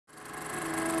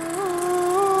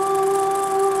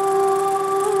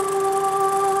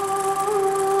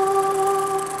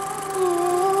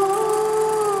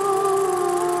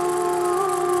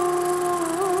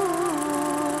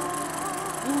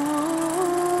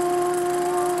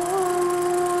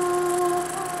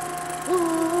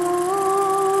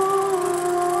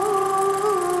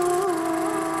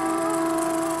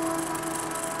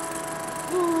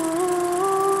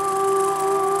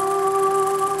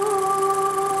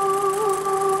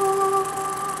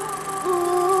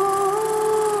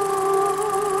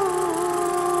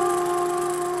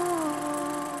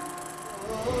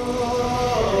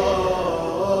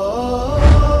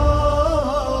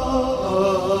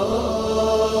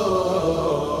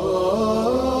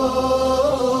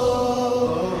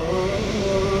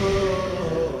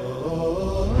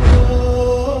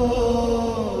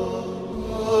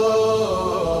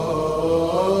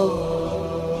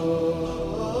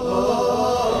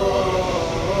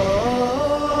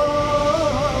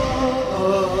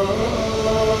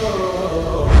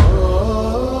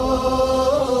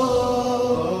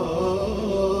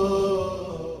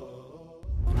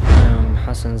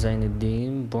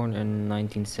Zainuddin, born in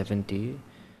 1970.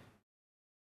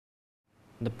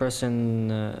 The person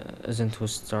isn't who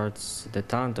starts the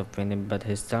talent of painting, but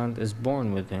his talent is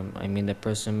born with him. I mean, the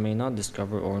person may not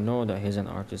discover or know that he's an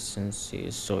artist since he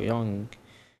is so young.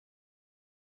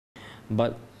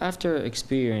 But after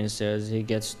experiences, he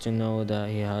gets to know that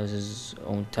he has his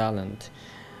own talent.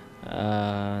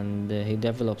 And he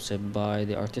develops it by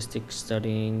the artistic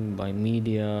studying, by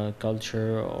media,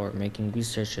 culture, or making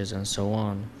researches and so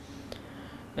on.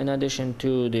 In addition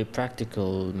to the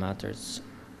practical matters,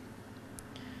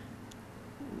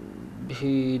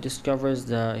 he discovers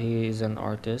that he is an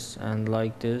artist, and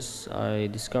like this I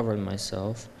discovered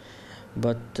myself.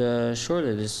 But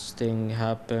surely this thing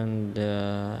happened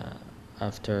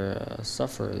after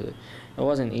suffer. It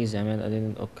wasn't easy. I mean, I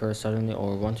didn't occur suddenly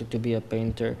or wanted to be a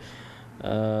painter,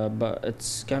 but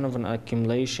it's kind of an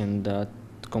accumulation that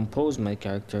composed my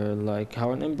character, like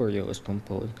how an embryo is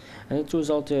composed, and it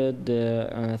resulted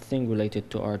in a thing related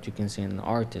to art. You can say an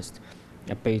artist,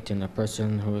 a painter, a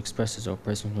person who expresses, or a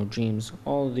person who dreams.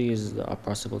 All these are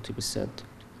possible to be said.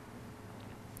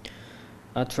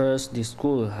 At first, the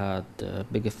school had a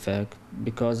big effect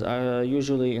because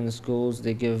usually in schools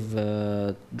they give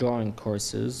drawing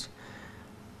courses,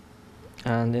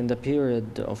 and in the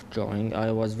period of drawing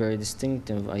I was very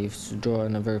distinctive. I used to draw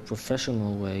in a very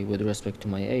professional way with respect to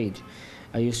my age.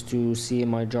 I used to see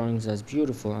my drawings as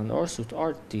beautiful, and also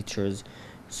art teachers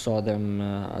saw them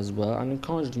as well, and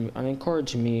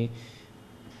encouraged me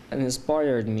and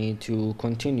inspired me to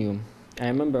continue. I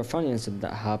remember a funny incident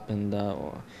that happened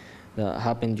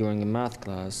during a math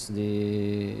class.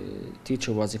 The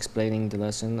teacher was explaining the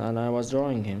lesson and I was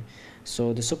drawing him.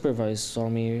 So the supervisor saw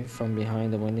me from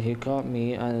behind the window. He caught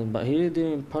me, but he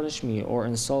didn't punish me or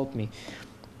insult me,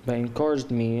 but encouraged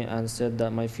me and said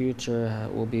that my future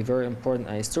will be very important.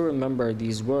 I still remember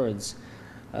these words.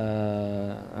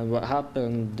 And what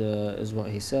happened is what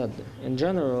he said. In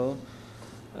general,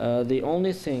 the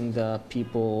only thing that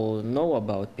people know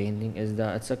about painting is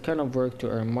that it's a kind of work to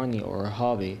earn money, or a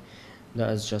hobby that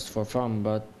is just for fun,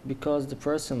 but because the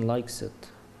person likes it.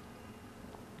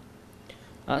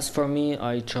 As for me,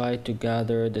 I try to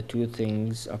gather the two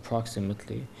things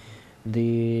approximately.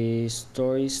 The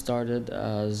story started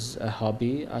as a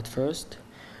hobby at first.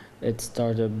 It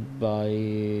started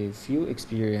by few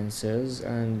experiences,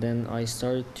 and then I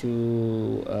started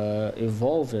to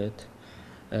evolve it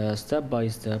step by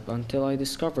step until I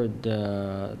discovered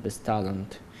this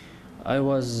talent. I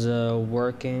was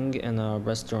working in a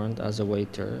restaurant as a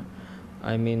waiter.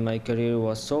 I mean, my career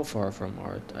was so far from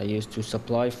art. I used to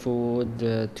supply food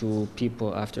to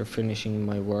people after finishing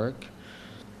my work.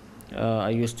 I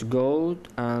used to go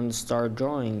and start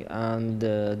drawing, and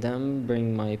then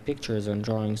bring my pictures and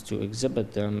drawings to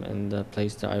exhibit them in the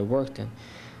place that I worked in.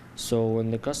 So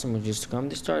when the customers used to come,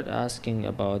 they started asking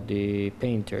about the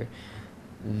painter.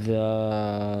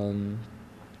 The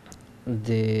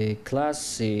the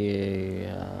classy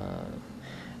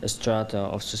strata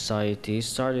of society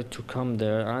started to come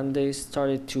there, and they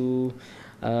started to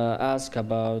ask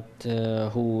about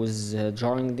who's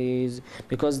drawing these,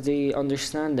 because they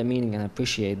understand the meaning and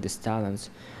appreciate these talents.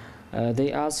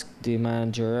 They asked the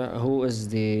manager who is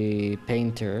the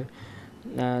painter,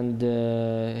 and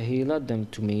he led them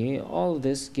to me. All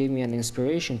this gave me an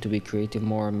inspiration to be creative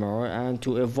more and more, and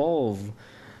to evolve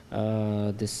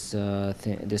this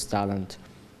talent.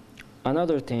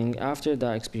 Another thing, after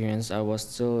that experience, I was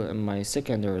still in my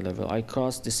secondary level. I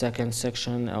crossed the second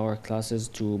section, our classes,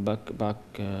 to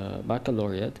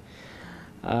baccalaureate,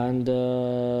 and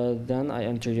then I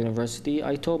entered university.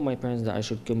 I told my parents that I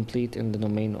should complete in the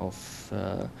domain of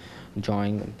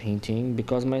drawing and painting,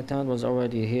 because my talent was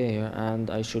already here and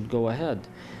I should go ahead.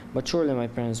 But surely my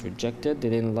parents rejected. They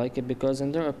didn't like it because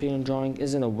in their opinion drawing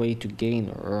isn't a way to gain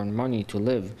or earn money to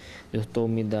live. They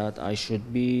told me that I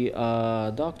should be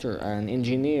a doctor, an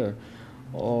engineer,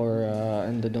 or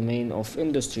in the domain of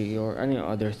industry or any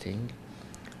other thing.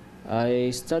 I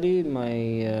studied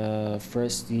my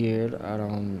first year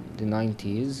around the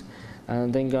 90s,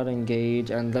 and then got engaged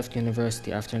and left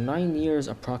university. After 9 years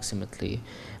approximately,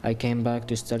 I came back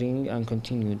to studying and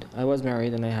continued. I was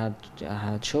married and I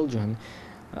had children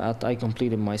after I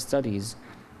completed my studies.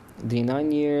 The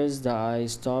 9 years that I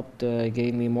stopped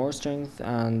gave me more strength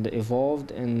and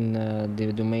evolved in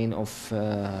the domain of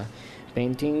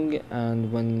painting.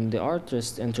 And when the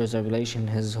artist enters a relation,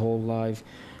 his whole life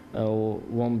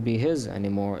won't be his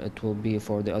anymore, it will be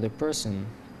for the other person.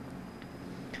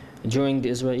 During the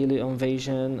Israeli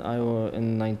invasion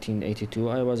in 1982,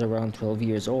 I was around 12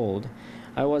 years old.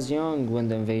 I was young when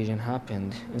the invasion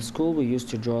happened. In school we used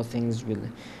to draw things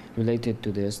related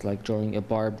to this, like drawing a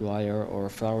barbed wire or a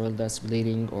flower that's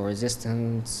bleeding, or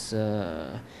resistance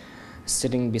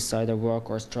sitting beside a rock,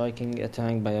 or striking a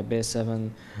tank by a base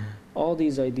 7. All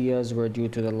these ideas were due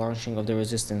to the launching of the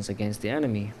resistance against the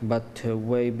enemy, but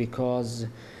way because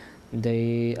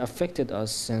they affected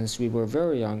us since we were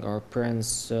very young. Our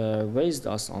parents raised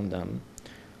us on them.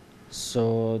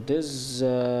 So these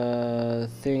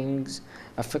things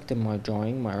affected my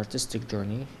drawing, my artistic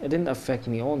journey. It didn't affect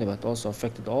me only, but also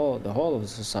affected the whole of the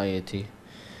society.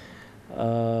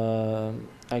 Uh,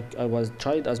 I was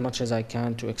tried as much as I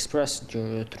can to express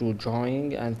through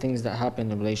drawing and things that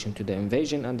happened in relation to the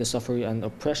invasion and the suffering and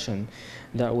oppression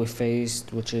that we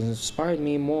faced, which inspired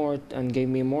me more and gave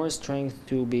me more strength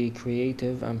to be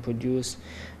creative and produce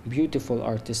beautiful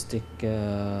artistic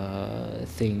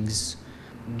things.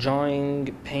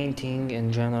 Drawing, painting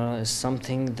in general, is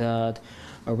something that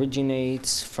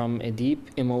originates from a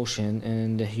deep emotion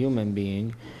in the human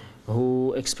being,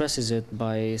 who expresses it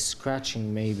by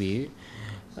scratching maybe,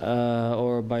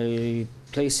 or by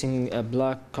placing a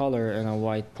black color in a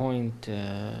white point,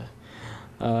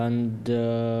 and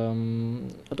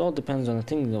it all depends on the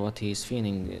thing, what he's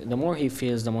feeling. The more he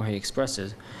feels, the more he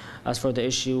expresses. As for the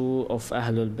issue of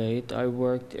Ahlul Bayt, I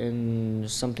worked in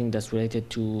something that's related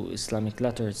to Islamic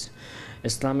letters.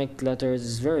 Islamic letters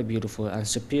is very beautiful and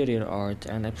superior art,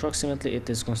 and approximately it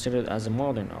is considered as a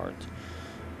modern art.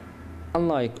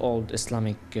 Unlike old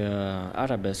Islamic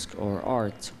arabesque or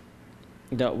art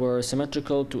that were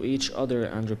symmetrical to each other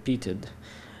and repeated,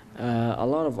 a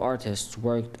lot of artists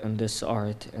worked in this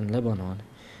art in Lebanon.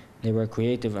 They were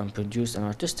creative and produced an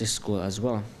artistic school as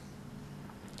well.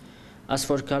 As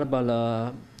for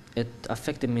Karbala, it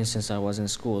affected me since I was in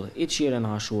school. Each year in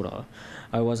Ashura,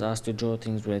 I was asked to draw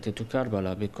things related to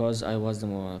Karbala because I was the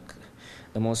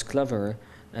most clever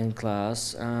in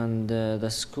class and the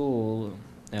school,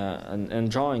 and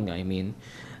drawing, I mean.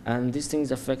 And these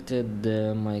things affected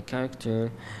my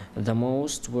character the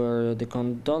most were the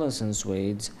condolences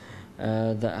weights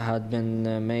that had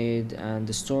been made and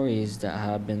the stories that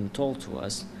had been told to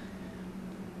us.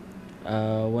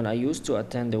 When I used to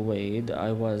attend the Wade,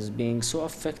 I was being so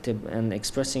effective in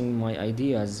expressing my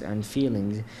ideas and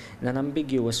feelings in an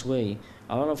ambiguous way.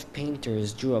 A lot of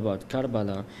painters drew about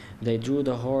Karbala. They drew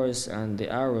the horse and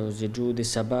the arrows, they drew the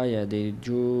sabaya, they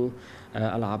drew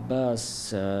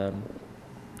al-Abbas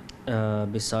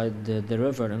beside the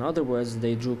river. In other words,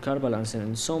 they drew Karbala incident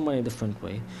in so many different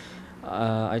ways.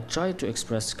 I tried to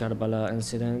express Karbala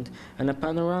incident in a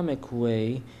panoramic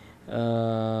way,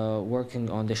 working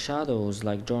on the shadows,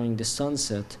 like drawing the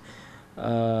sunset,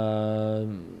 that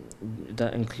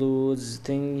includes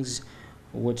things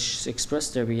which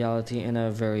express their reality in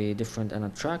a very different and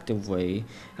attractive way,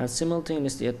 and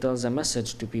simultaneously it tells a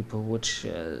message to people, which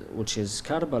is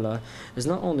Karbala is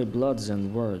not only bloods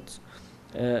and words.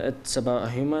 It's about a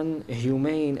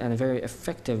humane and very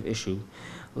effective issue,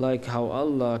 like how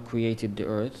Allah created the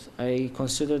earth. I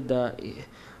consider that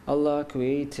Allah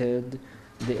created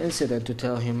the incident to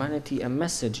tell humanity a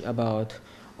message about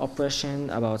oppression,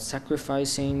 about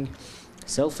sacrificing,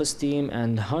 self-esteem,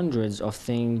 and hundreds of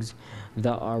things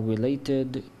that are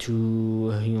related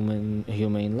to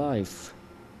humane life.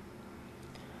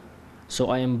 So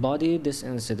I embodied this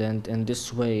incident in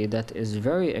this way that is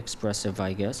very expressive,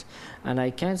 I guess, and I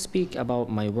can't speak about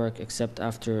my work except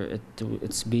after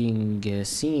it's being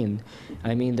seen.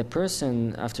 I mean, the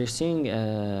person, after seeing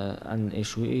an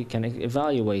issue, he can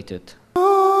evaluate it.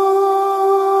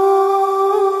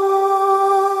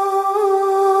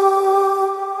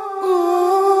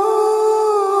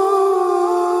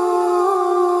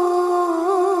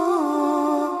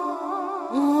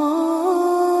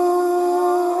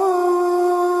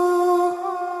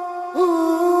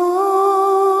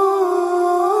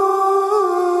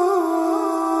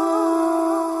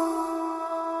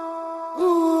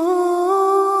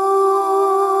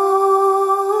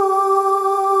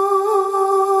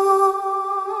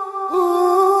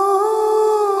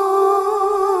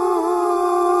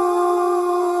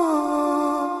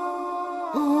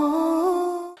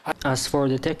 As for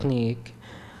the technique,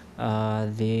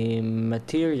 the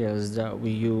materials that we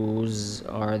use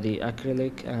are the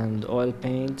acrylic and oil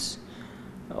paints,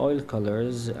 oil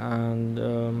colors, and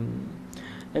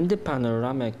in the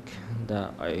panoramic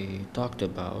that I talked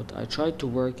about, I tried to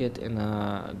work it in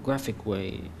a graphic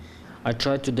way. I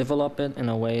tried to develop it in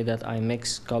a way that I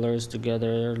mix colors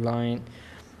together,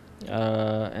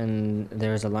 and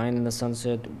there's a line in the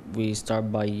sunset. We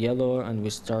start by yellow and we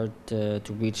start to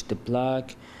reach the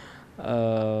black.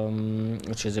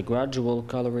 which is a gradual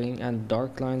coloring, and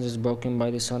dark lines is broken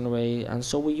by the sun ray. And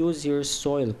so we use here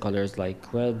soil colors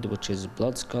like red, which is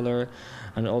blood's color,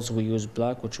 and also we use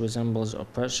black, which resembles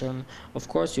oppression. Of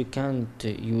course you can't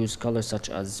use colors such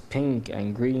as pink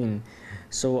and green,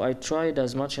 so I tried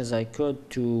as much as I could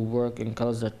to work in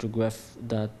colors that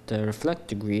reflect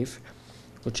the grief,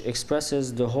 which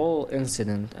expresses the whole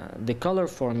incident. The color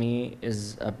for me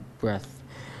is a breath.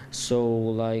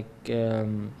 So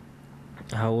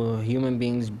how human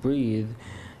beings breathe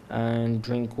and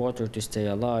drink water to stay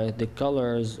alive, the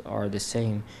colors are the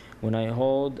same. When I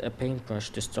hold a paintbrush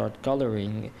to start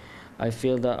coloring, I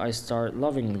feel that I start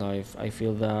loving life. I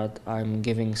feel that I'm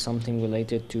giving something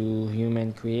related to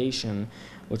human creation,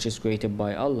 which is created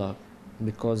by Allah,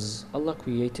 because Allah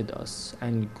created us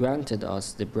and granted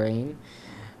us the brain,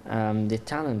 the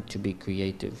talent to be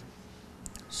creative.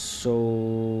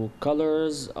 So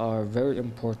colors are very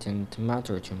important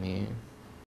matter to me.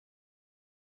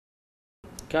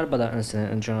 Karbala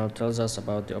incident in general tells us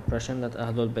about the oppression that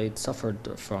Ahlul Bayt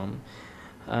suffered from,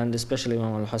 and especially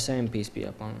Imam al-Hussein, peace be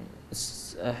upon him.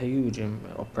 It's a huge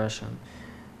oppression.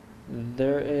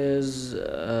 There is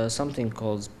something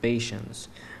called patience,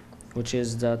 which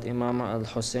is that Imam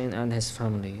al-Hussein and his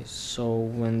family. So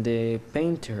when the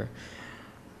painter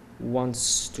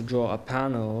wants to draw a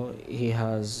panel, he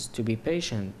has to be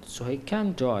patient, so he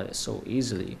can't draw it so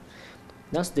easily.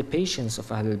 That's the patience of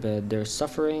Ahlul Bayt. Their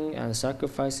suffering and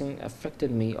sacrificing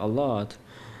affected me a lot,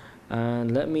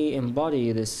 and let me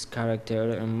embody this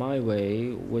character in my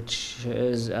way, which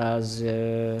is as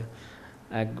a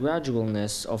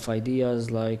gradualness of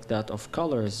ideas like that of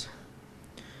colors.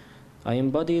 I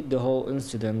embodied the whole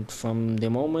incident from the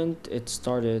moment it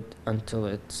started until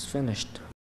it's finished.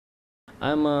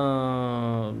 I'm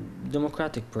a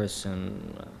democratic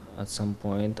person at some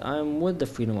point. I'm with the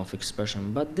freedom of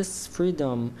expression, but this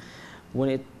freedom, when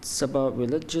it's about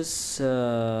religious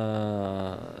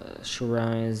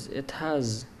shrines, it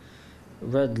has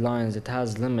red lines, it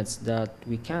has limits that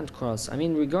we can't cross. I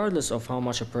mean, regardless of how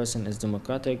much a person is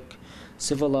democratic,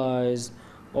 civilized,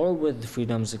 or with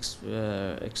freedom's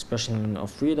expression of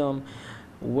freedom,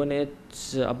 when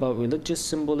it's about religious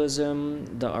symbolism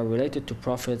that are related to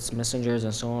prophets, messengers,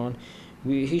 and so on,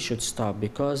 he should stop,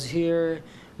 because here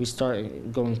we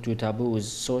start going to taboos.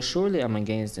 So surely I'm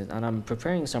against it, and I'm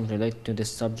preparing something related to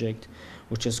this subject,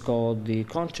 which is called the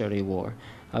contrary war.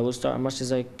 I will start as much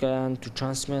as I can to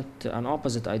transmit an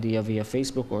opposite idea via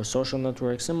Facebook or social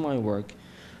networks in my work.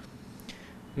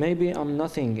 Maybe I'm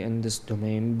nothing in this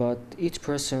domain, but each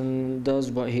person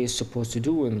does what he is supposed to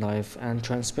do in life and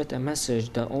transmit a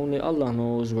message that only Allah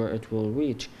knows where it will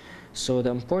reach. So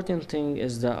the important thing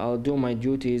is that I'll do my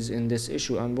duties in this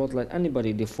issue and won't let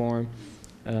anybody deform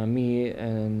me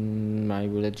and my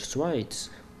religious rights.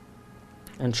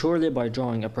 And surely by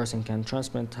drawing, a person can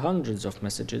transmit hundreds of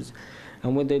messages,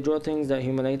 and when they draw things that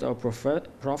humiliate our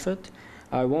prophet,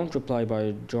 I won't reply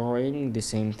by drawing the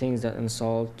same things that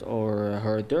insult or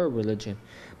hurt their religion,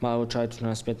 but I will try to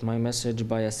transmit my message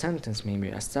by a sentence, maybe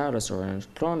a status or an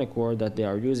electronic word that they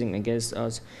are using against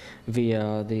us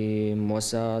via the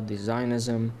Mossad, the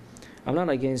Zionism. I'm not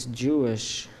against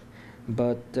Jewish,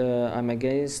 but I'm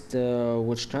against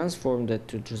which transformed it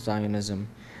to Zionism.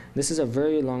 This is a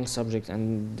very long subject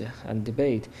and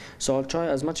debate, so I'll try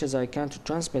as much as I can to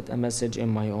transmit a message in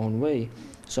my own way.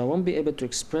 So I won't be able to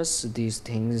express these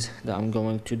things that I'm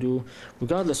going to do,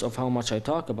 regardless of how much I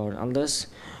talk about it, unless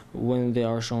when they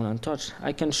are shown and touched.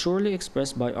 I can surely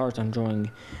express by art and drawing,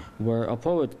 where a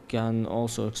poet can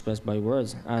also express by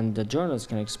words, and the journalist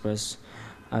can express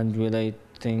and relate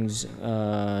things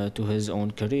to his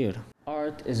own career.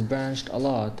 Art is branched a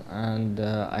lot, and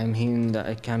I mean that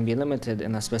it can be limited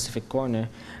in a specific corner,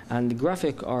 and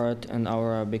graphic art in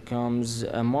our becomes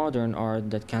a modern art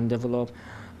that can develop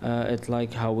it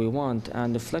like how we want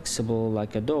and flexible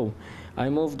like a dough. I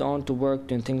moved on to work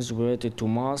doing things related to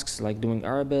mosques, like doing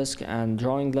arabesque and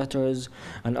drawing letters,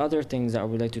 and other things that are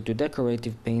related to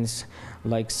decorative paints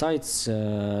like sites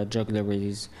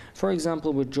juggleries. For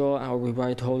example, we draw or we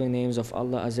write holy names of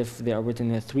Allah as if they are written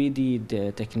in a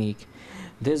 3D technique.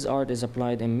 This art is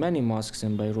applied in many mosques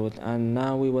in Beirut, and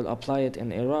now we will apply it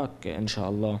in Iraq,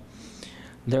 inshallah.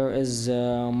 There is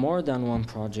more than one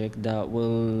project that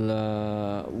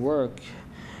will work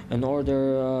in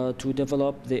order to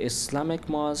develop the Islamic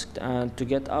mosque and to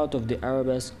get out of the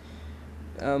arabesque,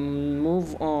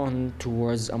 move on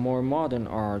towards a more modern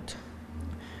art,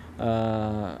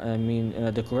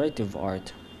 decorative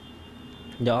art.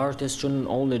 The artist shouldn't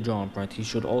only draw, right? He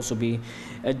should also be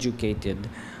educated.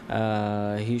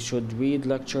 He should read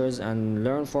lectures and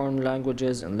learn foreign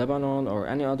languages in Lebanon or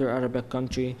any other Arabic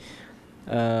country.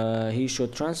 He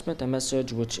should transmit a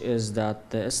message, which is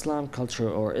that the Islam culture,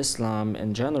 or Islam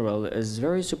in general, is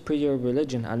very superior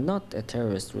religion and not a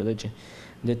terrorist religion.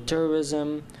 The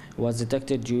terrorism was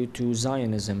detected due to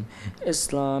Zionism.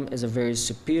 Islam is a very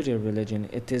superior religion.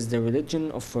 It is the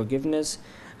religion of forgiveness,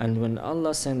 and when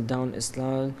Allah sent down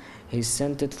Islam, He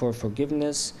sent it for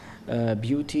forgiveness,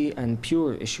 beauty, and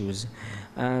pure issues,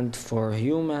 and for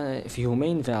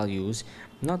humane values,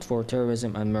 not for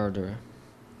terrorism and murder.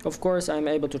 Of course, I'm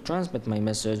able to transmit my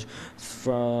message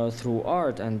through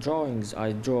art and drawings.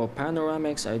 I draw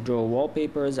panoramics, I draw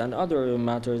wallpapers, and other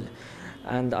matters,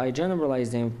 and I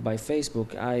generalize them by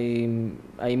Facebook.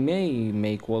 I may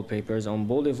make wallpapers on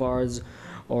boulevards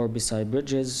or beside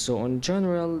bridges. So in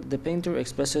general, the painter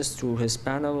expresses through his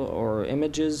panel or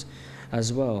images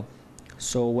as well.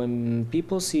 So when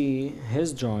people see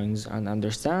his drawings and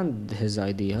understand his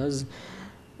ideas,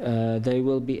 they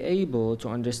will be able to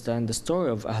understand the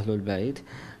story of Ahlul Bayt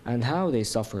and how they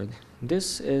suffered.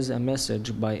 This is a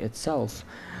message by itself.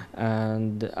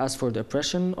 And as for the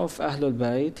oppression of Ahlul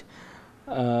Bayt,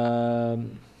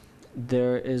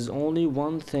 there is only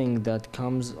one thing that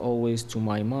comes always to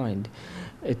my mind.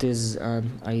 It is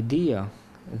an idea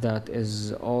that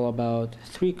is all about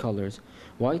three colors: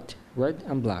 white, red,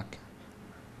 and black.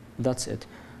 That's it.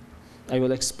 I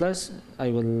will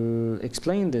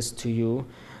explain this to you,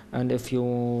 and if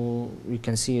you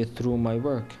can see it through my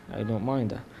work, I don't mind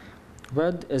that.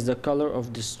 Red is the color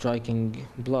of the striking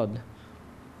blood.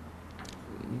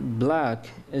 Black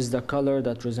is the color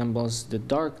that resembles the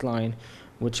dark line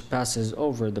which passes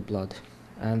over the blood.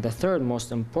 And the third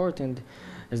most important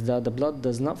is that the blood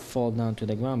does not fall down to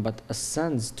the ground but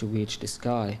ascends to reach the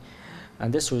sky.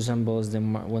 And this resembles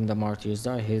when the martyrs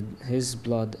die, his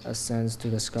blood ascends to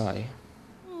the sky.